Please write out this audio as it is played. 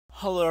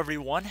Hello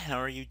everyone, how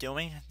are you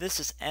doing? This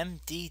is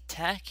MD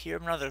Tech here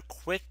with another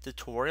quick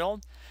tutorial.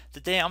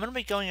 Today I'm going to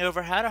be going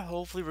over how to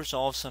hopefully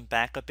resolve some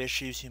backup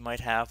issues you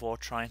might have while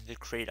trying to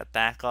create a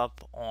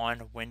backup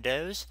on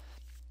Windows.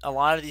 A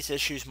lot of these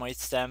issues might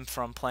stem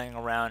from playing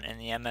around in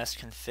the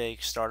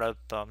msconfig startup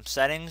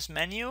settings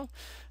menu,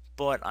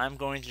 but I'm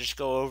going to just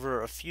go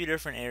over a few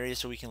different areas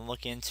so we can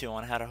look into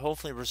on how to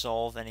hopefully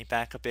resolve any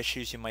backup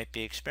issues you might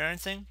be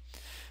experiencing.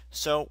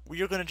 So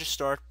we're going to just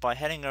start by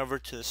heading over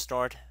to the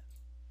Start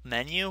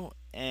menu,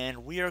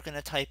 and we are going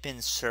to type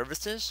in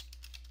services.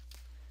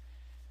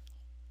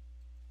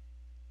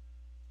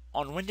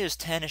 On Windows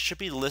 10 it should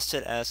be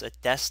listed as a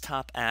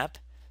desktop app,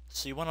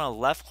 so you want to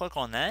left click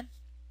on that.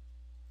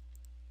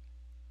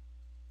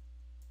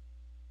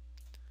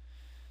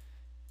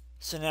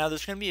 So now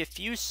there's going to be a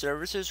few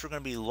services we're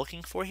going to be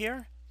looking for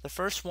here. The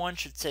first one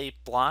should say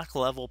block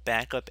level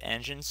backup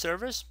engine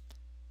service,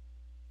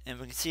 and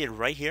we can see it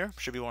right here.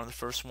 Should be one of the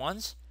first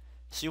ones.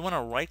 So you want to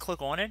right click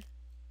on it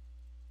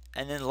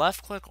and then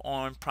left click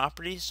on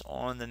properties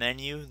on the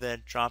menu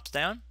that drops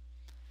down.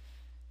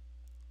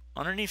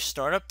 Underneath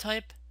startup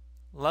type,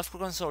 left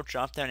click on this little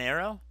drop down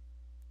arrow,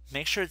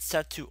 make sure it's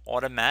set to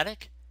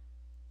automatic,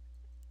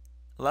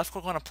 left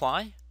click on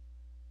apply.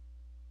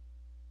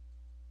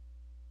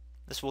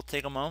 This will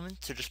take a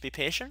moment, so just be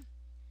patient.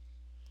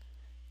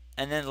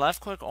 And then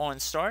left click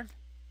on start,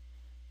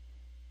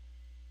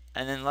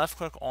 and then left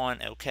click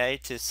on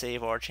OK to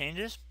save our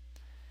changes.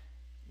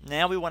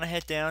 Now we want to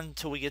head down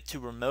until we get to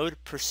remote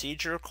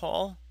procedure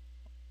call,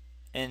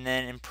 and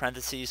then in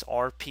parentheses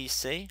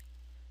RPC.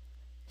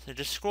 So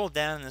just scroll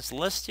down this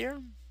list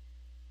here.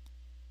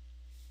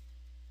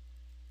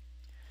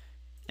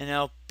 And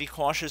now be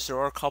cautious, there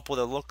are a couple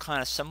that look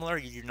kind of similar.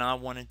 You do not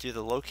want to do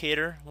the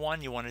locator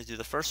one, you want to do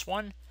the first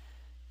one.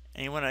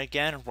 And you want to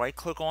again right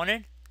click on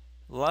it,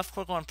 left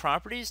click on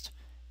properties,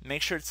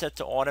 make sure it's set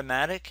to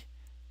automatic.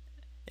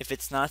 If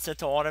it's not set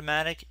to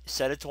automatic,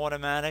 set it to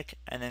automatic,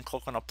 and then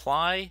click on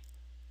apply,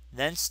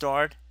 then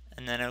start,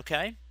 and then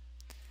OK.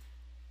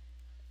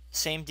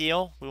 Same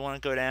deal, we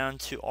want to go down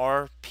to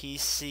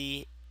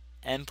RPC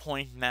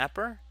endpoint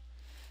mapper,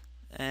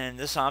 and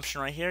this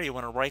option right here, you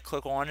want to right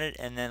click on it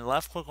and then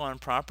left click on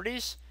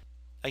properties.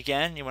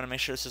 Again, you want to make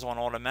sure this is on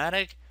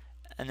automatic,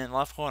 and then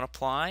left click on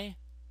apply,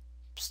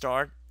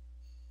 start,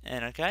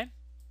 and OK.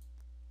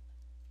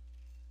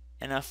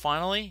 And now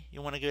finally, you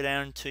want to go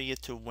down until you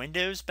get to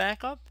Windows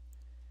Backup.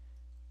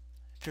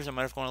 Appears I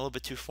might have gone a little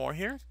bit too far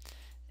here.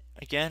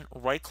 Again,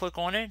 right click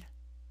on it,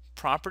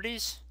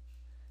 properties,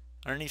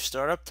 underneath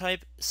startup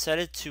type, set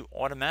it to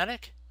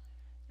automatic,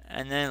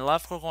 and then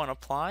left click on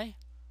apply,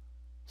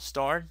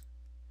 start.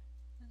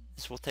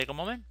 This will take a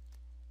moment.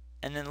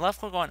 And then left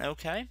click on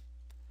OK.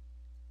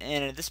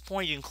 And at this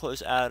point you can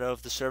close out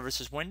of the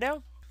services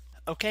window.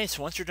 Okay,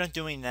 so once you're done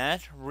doing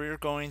that, we're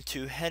going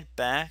to head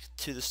back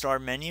to the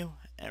start menu,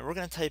 and we're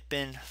going to type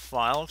in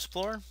File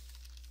Explorer.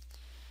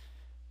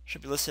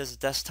 Should be listed as a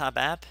desktop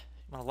app.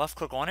 You want to left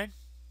click on it.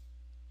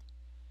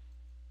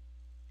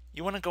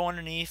 You want to go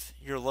underneath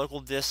your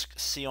local disk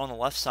C on the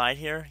left side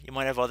here. You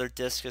might have other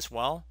disks as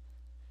well.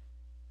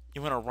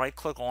 You want to right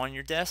click on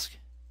your disk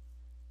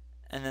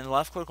and then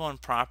left click on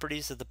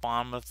properties at the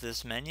bottom of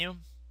this menu.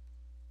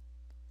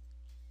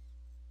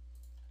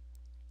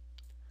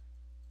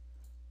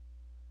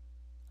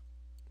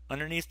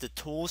 Underneath the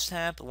Tools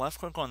tab, left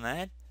click on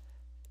that,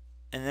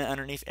 and then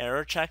underneath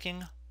Error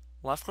Checking,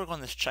 left click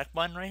on this check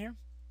button right here.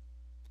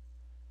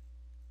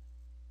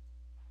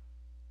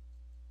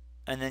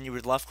 And then you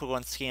would left click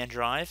on Scan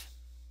Drive.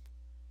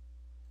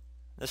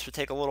 This would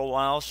take a little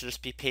while, so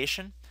just be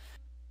patient.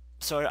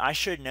 So I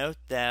should note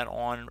that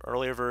on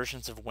earlier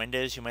versions of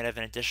Windows, you might have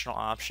an additional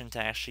option to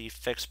actually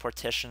fix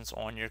partitions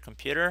on your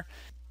computer.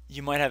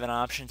 You might have an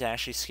option to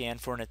actually scan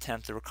for an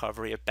attempted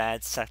recovery of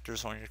bad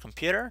sectors on your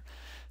computer.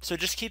 So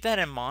just keep that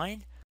in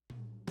mind.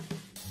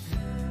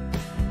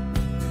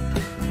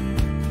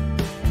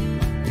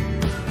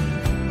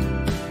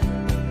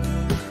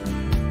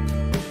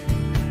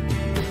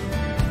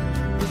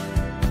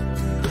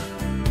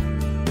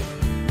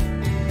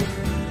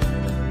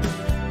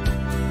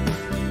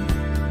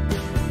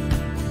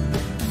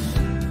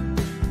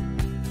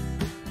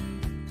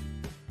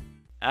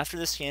 After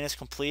the scan is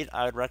complete,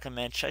 I would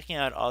recommend checking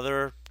out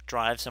other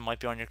drives that might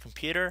be on your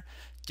computer.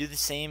 Do the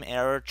same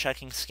error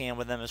checking scan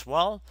with them as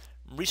well.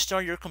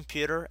 Restart your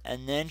computer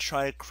and then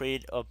try to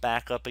create a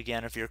backup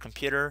again of your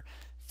computer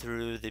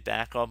through the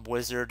backup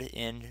wizard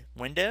in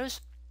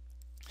Windows.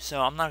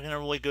 So I'm not going to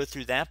really go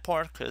through that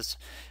part because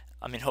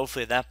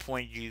hopefully at that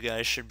point you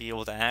guys should be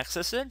able to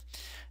access it.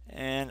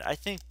 And I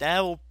think that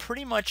will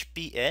pretty much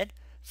be it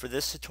for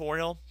this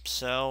tutorial.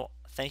 So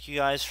thank you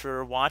guys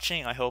for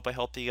watching. I hope I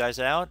helped you guys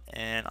out,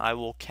 and I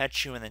will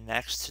catch you in the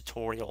next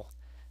tutorial.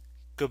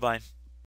 Goodbye.